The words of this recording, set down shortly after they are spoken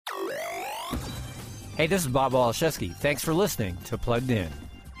Hey, this is Bob Olszewski. Thanks for listening to Plugged In.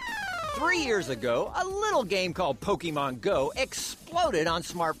 3 years ago, a little game called Pokemon Go exploded on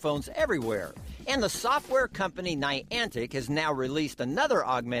smartphones everywhere. And the software company Niantic has now released another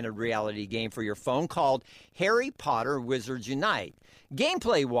augmented reality game for your phone called Harry Potter Wizards Unite.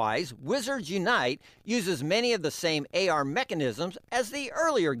 Gameplay-wise, Wizards Unite uses many of the same AR mechanisms as the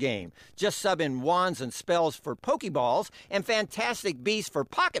earlier game. Just sub in wands and spells for Pokeballs and fantastic beasts for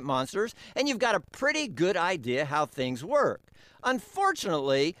pocket monsters, and you've got a pretty good idea how things work.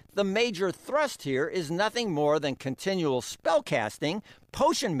 Unfortunately, the major thrust here is nothing more than continual spellcasting,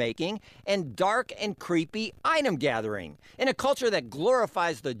 potion making, and dark and creepy item gathering. In a culture that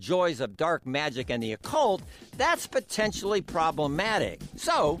glorifies the joys of dark magic and the occult, that's potentially problematic.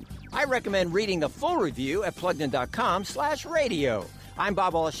 So, I recommend reading the full review at PluggedIn.com/radio. I'm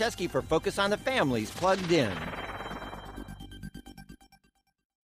Bob Olszewski for Focus on the Family's Plugged In.